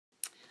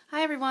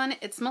Hi everyone,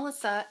 it's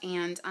Melissa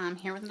and I'm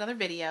here with another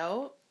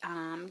video.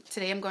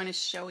 Today I'm going to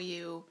show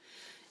you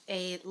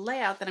a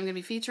layout that I'm going to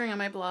be featuring on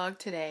my blog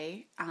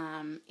today,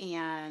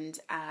 and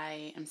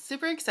I am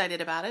super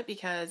excited about it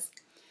because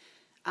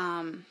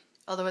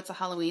although it's a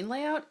Halloween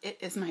layout, it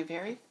is my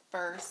very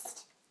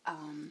first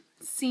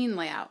scene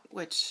layout,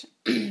 which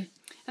I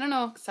don't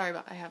know, sorry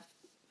about,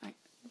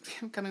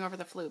 I'm coming over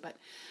the flu, but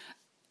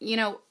you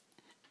know,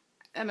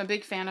 I'm a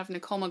big fan of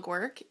Nicole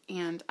McGuirk,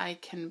 and I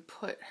can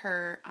put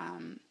her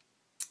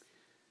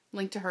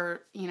link to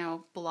her,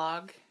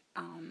 blog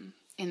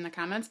in the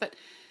comments, but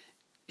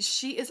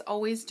she is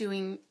always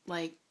doing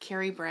like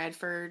Carrie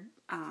Bradford.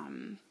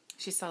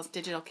 She sells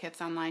digital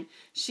kits online.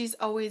 She's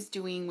always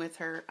doing with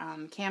her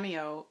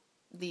Cameo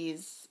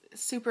these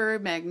super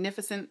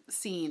magnificent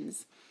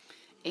scenes,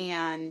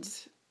 and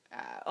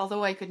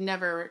although I could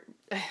never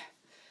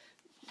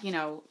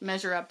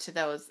measure up to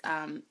those,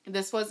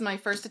 this was my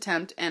first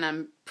attempt and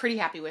I'm pretty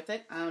happy with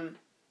it.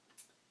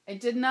 I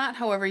did not,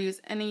 however, use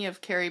any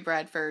of Carrie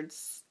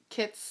Bradford's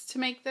kits to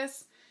make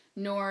this,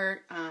 nor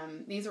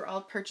these were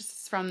all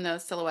purchases from the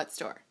Silhouette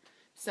store.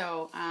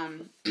 So,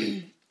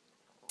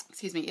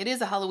 excuse me, it is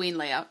a Halloween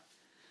layout.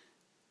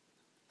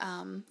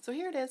 So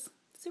here it is.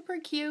 Super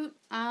cute.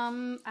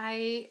 Gosh,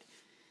 I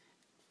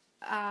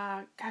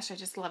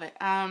just love it.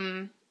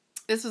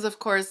 This was, of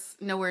course,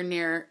 nowhere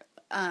near,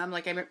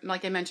 like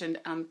I mentioned,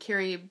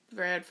 Carrie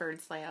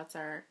Bradford's layouts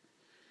are,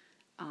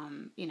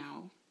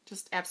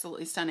 just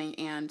absolutely stunning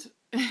and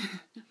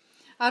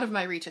out of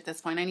my reach at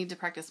this point. I need to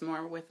practice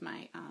more with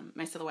my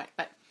my Silhouette,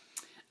 but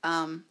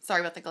sorry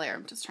about the glare.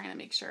 I'm just trying to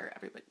make sure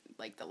everybody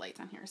like the lights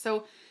on here.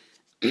 So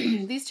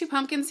these two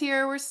pumpkins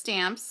here were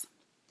stamps,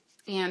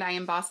 and I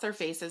embossed their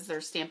faces.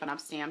 They're Stampin' Up!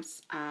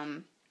 Stamps,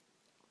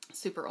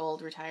 super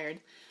old,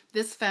 retired.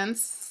 This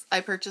fence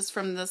I purchased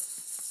from the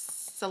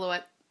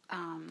Silhouette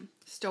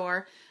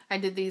store. I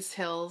did these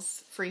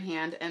hills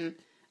freehand, and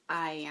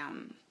I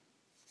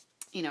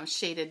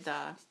shaded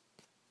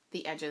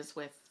the edges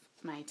with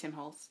my Tim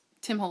Holtz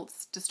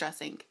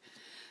Distress ink.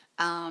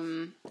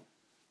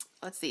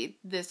 Let's see,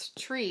 this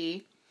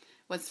tree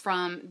was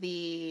from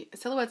the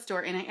Silhouette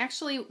store, and I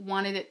actually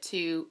wanted it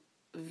to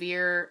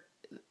veer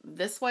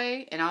this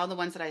way, and all the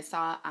ones that I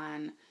saw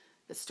on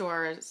the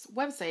store's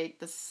website,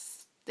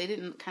 they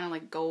didn't kind of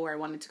like go where I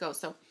wanted to go.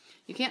 So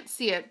you can't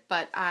see it,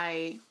 but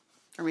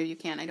or maybe you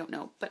can, I don't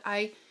know. But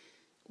I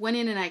went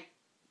in and I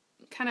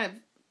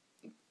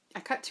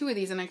cut two of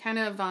these, and I kind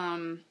of,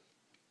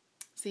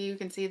 so you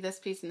can see this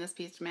piece and this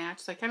piece match.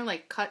 So I kind of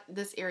like cut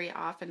this area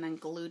off and then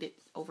glued it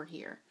over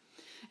here.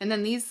 And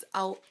then these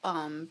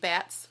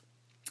bats,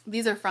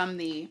 these are from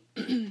the,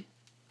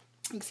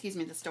 excuse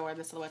me, the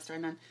Silhouette store,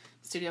 and then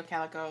Studio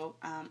Calico.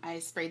 I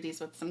sprayed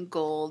these with some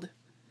gold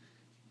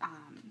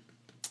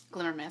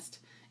glimmer mist.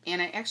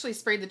 And I actually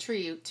sprayed the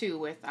tree too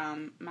with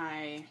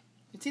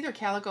it's either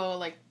calico,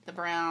 like the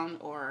brown,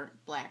 or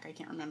black, I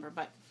can't remember.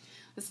 But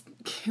this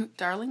cute,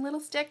 darling little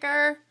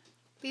sticker.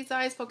 These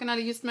eyes poking out.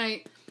 I used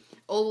my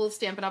old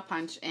Stampin' Up!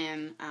 Punch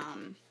and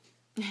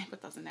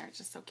put those in there. It's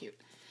just so cute.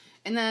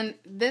 And then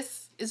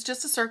this is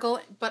just a circle,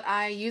 but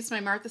I used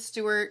my Martha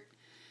Stewart.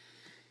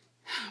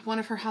 One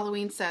of her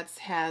Halloween sets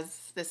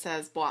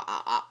says blah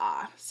ah ah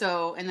ah.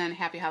 So, and then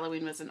Happy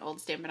Halloween was an old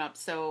Stampin' Up!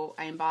 So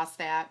I embossed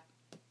that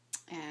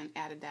and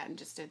added that and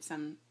just did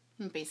some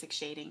basic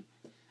shading.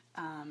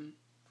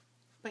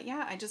 But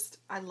yeah,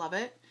 I love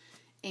it,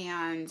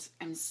 and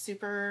I'm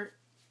super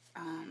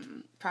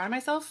proud of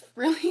myself,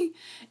 really,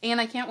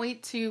 and I can't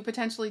wait to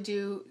potentially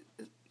do,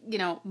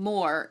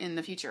 more in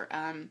the future.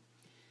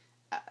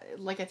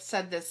 Like I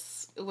said,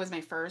 it was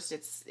my first.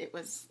 It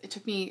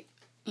took me,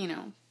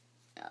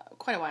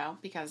 quite a while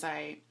because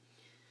I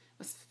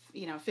was,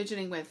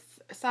 fidgeting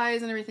with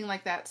size and everything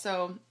like that.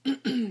 So,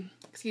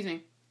 excuse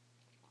me.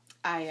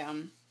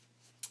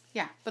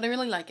 Yeah, but I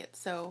really like it.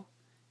 So,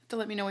 you have to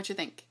let me know what you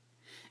think.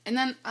 And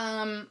then,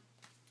 I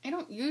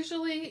don't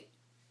usually,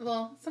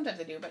 well, sometimes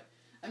I do, but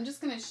I'm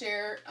just going to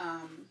share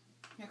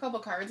a couple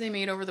cards I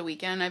made over the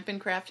weekend. I've been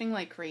crafting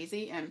like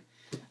crazy, and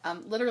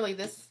literally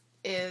this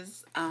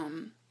is a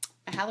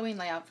Halloween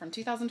layout from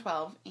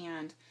 2012,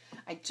 and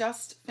I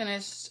just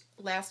finished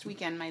last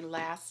weekend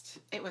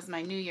it was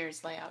my New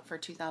Year's layout for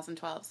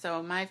 2012.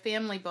 So my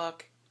family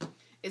book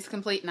is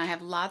complete, and I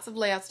have lots of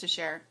layouts to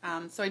share.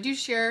 So I do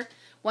share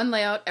one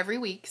layout every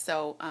week,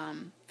 so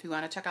if you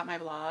want to check out my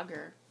blog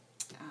or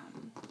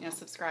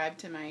subscribe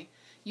to my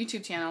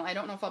YouTube channel. I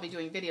don't know if I'll be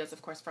doing videos,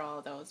 of course, for all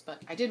of those,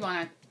 but I did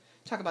want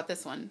to talk about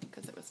this one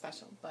because it was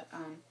special. But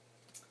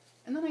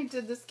and then I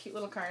did this cute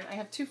little card. I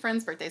have two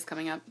friends' birthdays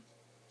coming up,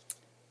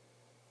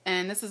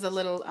 and this is a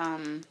little I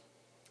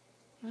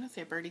want to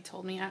say a birdie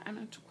told me. I'm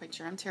not quite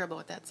sure. I'm terrible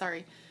at that.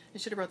 Sorry, I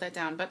should have wrote that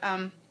down. But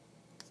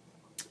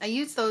I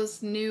used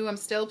those new. I'm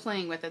still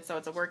playing with it, so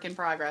it's a work in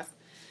progress.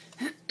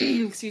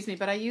 Excuse me,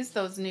 but I used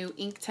those new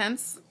Ink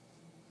Tense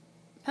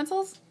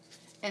pencils,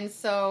 and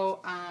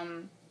so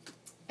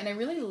and I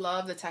really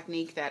love the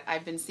technique that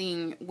I've been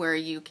seeing where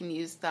you can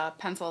use the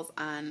pencils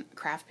on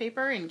craft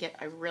paper and get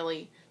a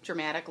really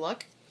dramatic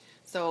look.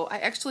 So I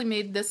actually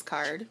made this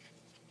card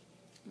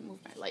move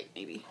my light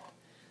maybe.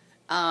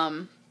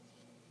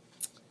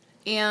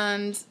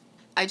 And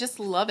I just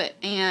love it.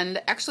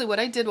 And actually what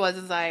I did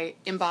was I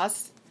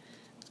embossed,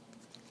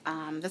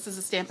 this is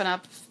a Stampin'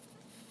 Up!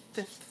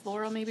 Fifth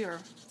Floral maybe, or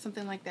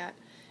something like that.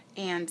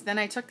 And then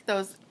I took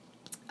those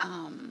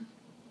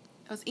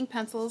ink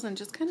pencils and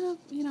just kind of,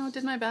 you know,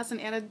 did my best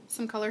and added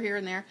some color here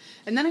and there.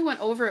 And then I went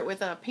over it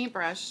with a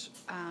paintbrush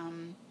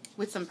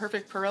with some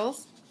Perfect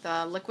Pearls,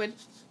 the liquid,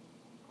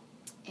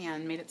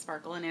 and made it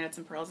sparkle and added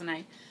some pearls. And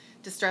I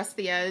distressed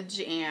the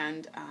edge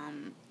and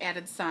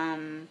added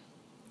some,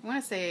 I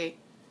want to say,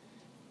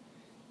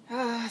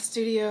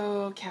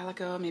 Studio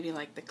Calico, maybe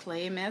like the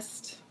Clay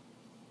Mist.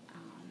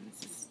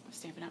 This is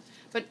Stampin' Up!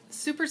 But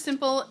super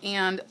simple,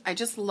 and I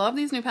just love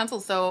these new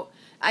pencils. So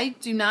I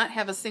do not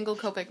have a single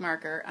Copic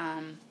marker.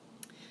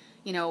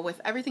 You know, with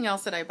everything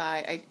else that I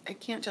buy, I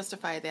can't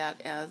justify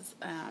that as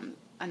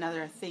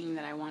another thing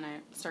that I want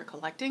to start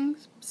collecting,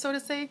 so to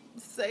say.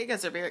 I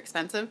guess they're very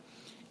expensive,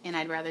 and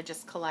I'd rather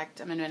just collect.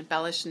 I'm an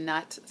embellished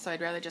nut, so I'd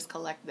rather just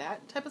collect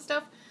that type of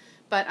stuff.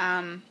 But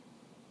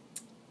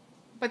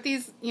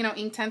these, you know,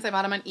 ink tents, I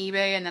bought them on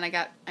eBay, and then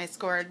I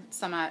scored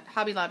some at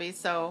Hobby Lobby,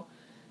 so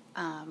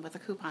with a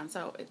coupon,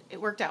 so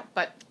it worked out.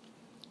 But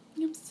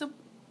you know, so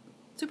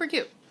super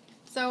cute.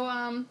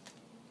 So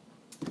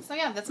so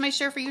yeah, that's my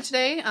share for you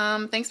today.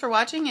 Thanks for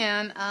watching,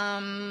 and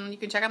you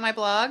can check out my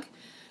blog,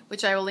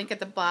 which I will link at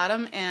the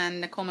bottom,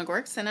 and Nicole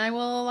McGorks, and I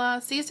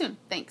will see you soon.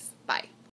 Thanks. Bye.